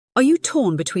Are you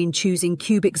torn between choosing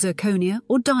cubic zirconia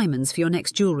or diamonds for your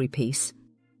next jewellery piece?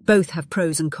 Both have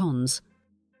pros and cons.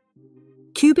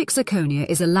 Cubic zirconia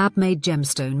is a lab-made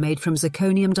gemstone made from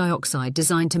zirconium dioxide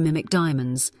designed to mimic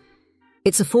diamonds.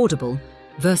 It's affordable,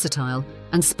 versatile,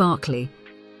 and sparkly,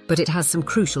 but it has some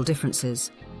crucial differences.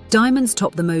 Diamonds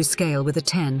top the Mohs scale with a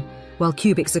 10, while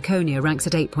cubic zirconia ranks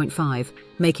at 8.5,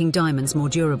 making diamonds more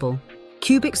durable.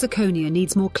 Cubic zirconia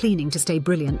needs more cleaning to stay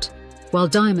brilliant, while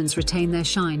diamonds retain their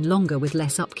shine longer with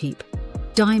less upkeep.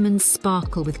 Diamonds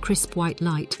sparkle with crisp white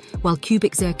light, while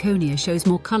cubic zirconia shows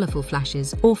more colourful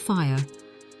flashes or fire.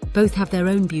 Both have their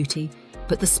own beauty,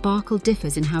 but the sparkle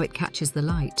differs in how it catches the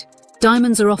light.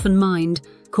 Diamonds are often mined,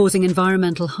 causing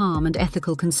environmental harm and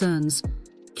ethical concerns.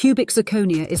 Cubic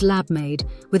zirconia is lab-made,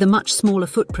 with a much smaller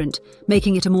footprint,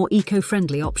 making it a more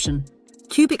eco-friendly option.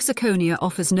 Cubic zirconia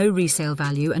offers no resale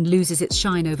value and loses its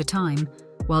shine over time,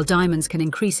 while diamonds can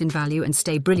increase in value and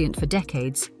stay brilliant for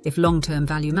decades. If long-term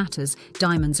value matters,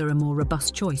 diamonds are a more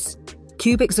robust choice.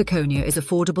 Cubic zirconia is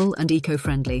affordable and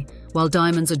eco-friendly, while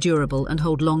diamonds are durable and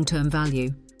hold long-term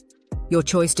value. Your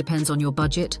choice depends on your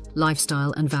budget,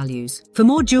 lifestyle, and values. For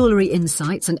more jewellery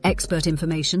insights and expert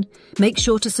information, make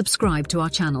sure to subscribe to our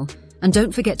channel, and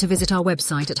don't forget to visit our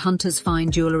website at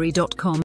huntersfinejewellery.com.